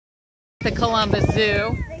The Columbus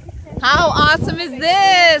Zoo. How awesome is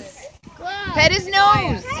this? Pet his nose.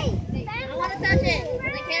 I want to touch it.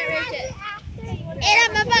 I can't reach it. Eat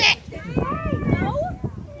up my bucket.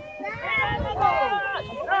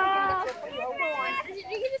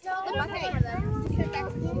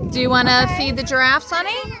 Do you want to feed the giraffes,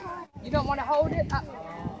 honey? You don't want to hold it?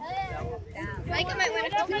 Micah might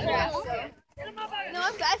want to feed giraffes. No,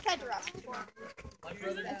 I've fed giraffes before.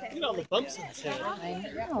 Look at all the bumps in his head. I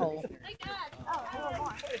know.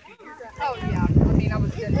 Oh, yeah. I mean, I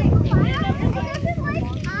was good.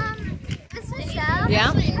 This Michelle?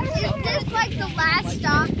 Yeah? Is this like the last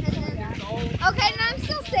stop? And then... Okay, no, I'm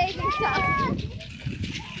still saving stuff.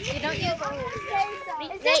 You don't use all of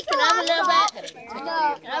it. Nate, can I have a little bit? No.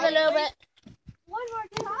 Can I have a little bit? One more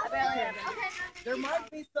time. There might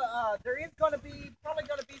be some, there is going to be, probably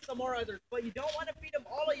going to be some more others, but you don't want to feed them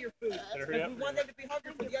all of your food. Because we want them to be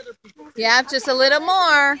hungry for the other people. Yeah, just a little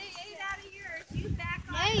more.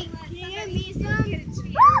 Hey, can you give me some?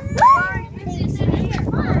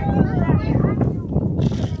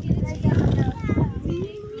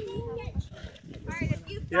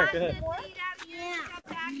 Yeah, go ahead.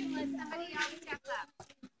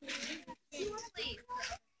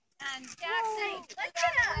 And Jack saying, let's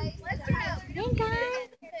get up. Let's get up. Don't go.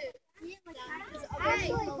 Hey,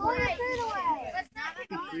 let's not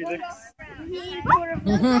get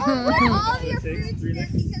all of your food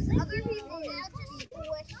because other people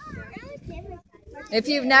If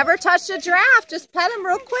you've never touched a giraffe, just pet him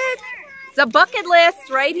real quick. It's a bucket list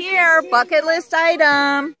right here. Bucket list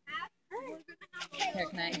item. Here,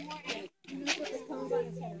 can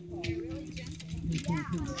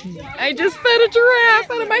I just fed a giraffe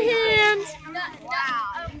out of my hand.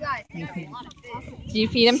 Do you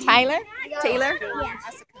feed him, Tyler? Taylor?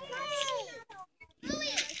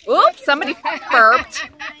 Oops, somebody burped.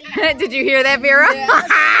 Did you hear that, Vera?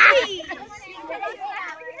 Mommy.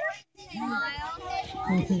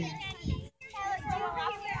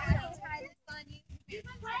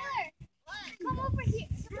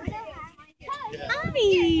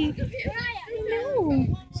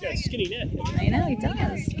 He's got a skinny neck. I know, he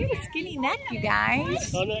does. He got a skinny neck, you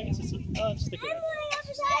guys. Oh, no, it's just a stick.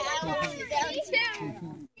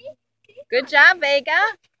 Good job,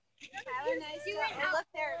 Vega.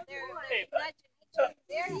 Look,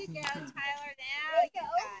 there you go, Tyler. Now you got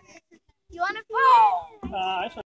it. You want to? I